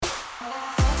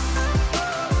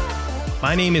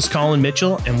My name is Colin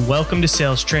Mitchell, and welcome to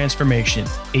Sales Transformation,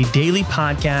 a daily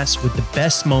podcast with the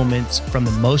best moments from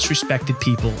the most respected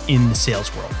people in the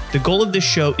sales world. The goal of this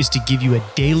show is to give you a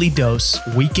daily dose,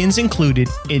 weekends included,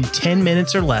 in 10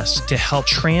 minutes or less to help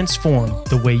transform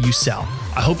the way you sell.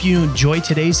 I hope you enjoy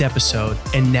today's episode,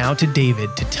 and now to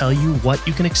David to tell you what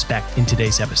you can expect in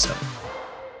today's episode.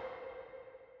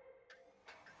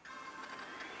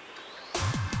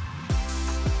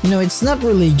 It's not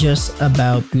really just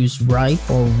about who's right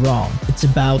or wrong. It's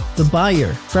about the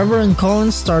buyer. Trevor and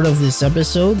Colin start off this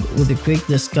episode with a quick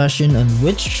discussion on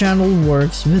which channel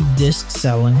works with disc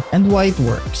selling and why it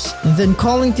works. And then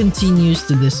Colin continues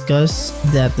to discuss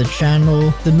that the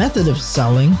channel, the method of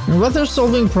selling, and whether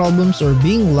solving problems or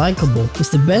being likable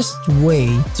is the best way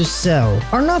to sell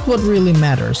are not what really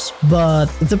matters, but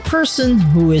the person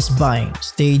who is buying.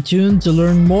 Stay tuned to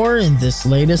learn more in this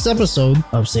latest episode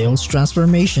of Sales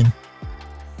Transformation.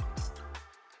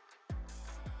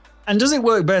 And does it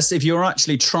work best if you're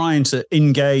actually trying to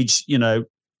engage,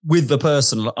 with the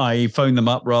person, i.e. phone them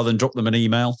up rather than drop them an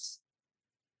email?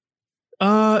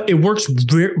 It works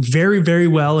very, very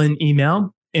well in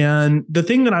email. And the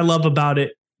thing that I love about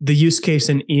it, the use case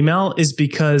in email, is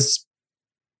because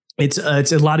it's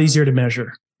a lot easier to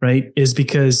measure, right? Is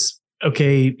because,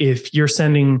 okay, if you're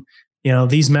sending,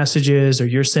 these messages, or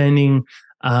you're sending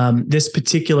this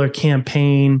particular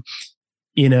campaign,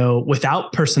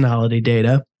 without personality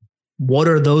data, what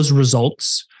are those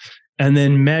results? And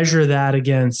then measure that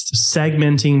against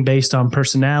segmenting based on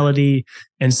personality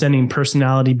and sending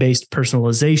personality-based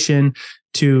personalization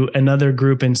to another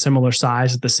group in similar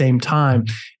size at the same time.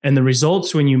 And the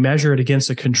results, when you measure it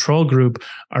against a control group,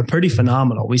 are pretty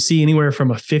phenomenal. We see anywhere from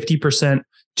a 50%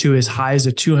 to as high as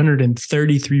a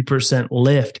 233%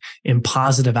 lift in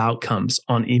positive outcomes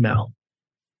on email.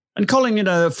 And Colin,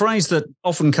 a phrase that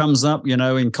often comes up,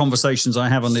 in conversations I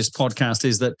have on this podcast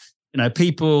is that,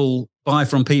 people buy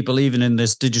from people even in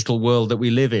this digital world that we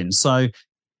live in. So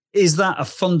is that a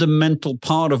fundamental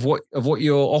part of what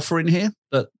you're offering here?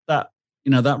 That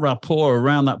rapport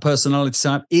around that personality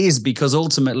type is because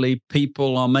ultimately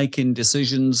people are making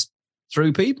decisions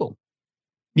through people.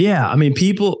 Yeah, I mean,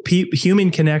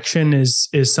 human connection is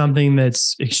something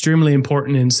that's extremely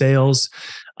important in sales.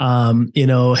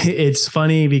 It's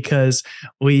funny because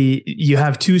you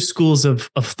have two schools of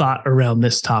thought around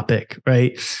this topic,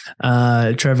 right?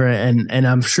 Trevor, and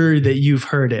I'm sure that you've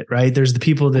heard it, right? There's the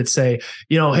people that say,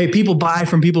 hey, people buy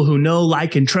from people who know,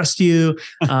 like, and trust you.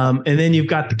 And then you've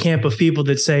got the camp of people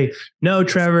that say, no,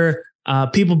 Trevor,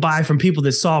 people buy from people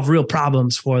that solve real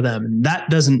problems for them, and that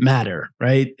doesn't matter,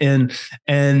 right? And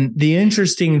the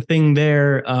interesting thing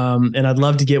there, and I'd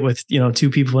love to get with two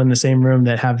people in the same room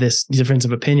that have this difference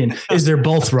of opinion, is they're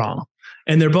both wrong,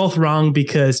 and they're both wrong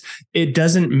because it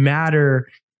doesn't matter.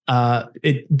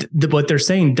 What they're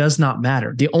saying does not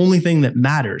matter. The only thing that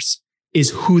matters is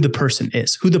who the person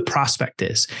is, who the prospect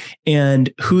is,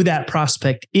 and who that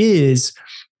prospect is.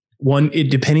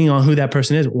 Depending on who that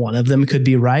person is, one of them could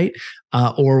be right,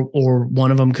 or one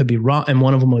of them could be wrong, and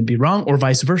one of them would be wrong, or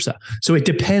vice versa. So it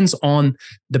depends on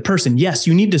the person. Yes,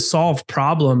 you need to solve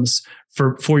problems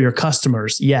for your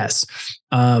customers. Yes,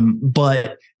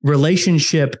 but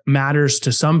relationship matters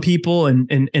to some people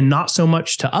and not so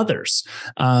much to others.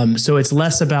 So it's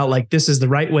less about like this is the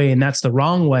right way and that's the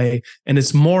wrong way, and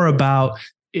it's more about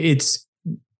it's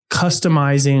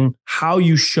customizing how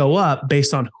you show up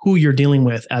based on who you're dealing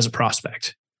with as a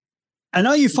prospect. And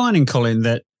are you finding, Colin,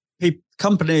 that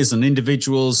companies and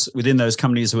individuals within those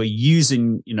companies who are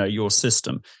using, your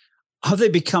system, are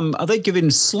they giving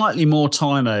slightly more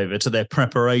time over to their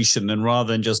preparation and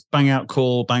rather than just bang out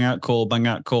call,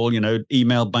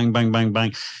 email, bang, bang, bang,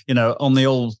 bang, on the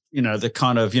old, the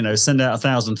kind of, send out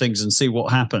 1,000 things and see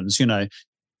what happens, Do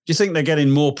you think they're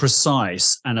getting more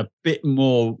precise and a bit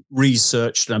more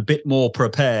researched and a bit more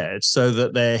prepared so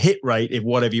that their hit rate, if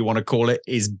whatever you want to call it,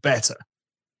 is better?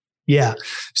 Yeah.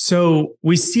 So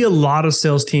we see a lot of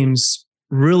sales teams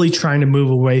really trying to move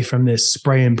away from this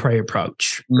spray and pray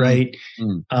approach, right?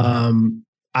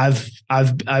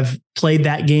 I've played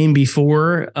that game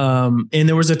before. And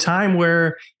there was a time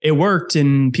where it worked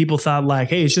and people thought like,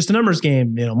 hey, it's just a numbers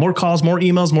game, more calls, more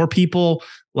emails, more people,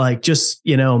 like just,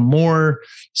 more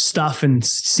stuff and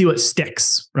see what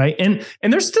sticks. Right. And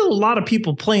there's still a lot of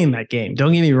people playing that game.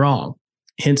 Don't get me wrong.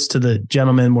 Hence to the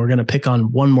gentleman we're going to pick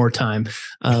on one more time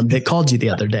that called you the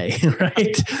other day,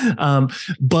 right?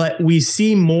 But we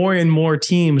see more and more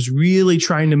teams really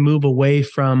trying to move away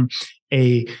from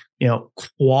a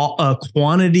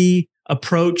quantity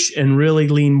approach and really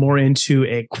lean more into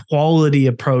a quality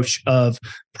approach of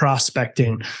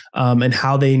prospecting and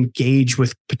how they engage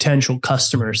with potential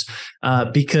customers.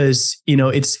 Because,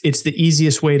 it's the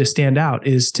easiest way to stand out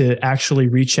is to actually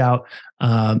reach out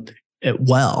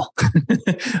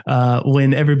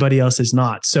when everybody else is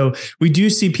not. So we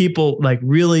do see people like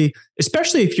really,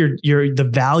 especially if the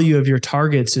value of your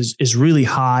targets is really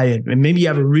high and maybe you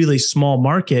have a really small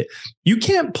market, you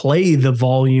can't play the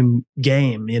volume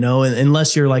game,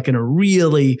 unless you're like in a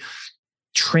really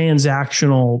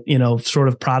transactional, sort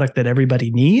of product that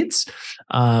everybody needs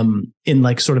in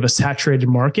like sort of a saturated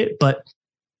market. But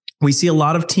we see a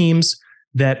lot of teams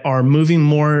that are moving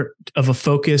more of a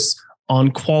focus on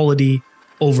quality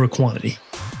over quantity.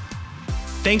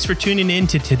 Thanks for tuning in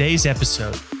to today's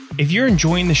episode. If you're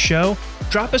enjoying the show,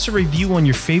 drop us a review on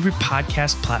your favorite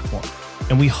podcast platform.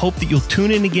 And we hope that you'll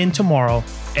tune in again tomorrow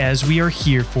as we are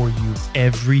here for you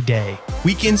every day,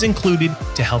 weekends included,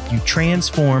 to help you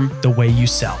transform the way you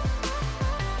sell.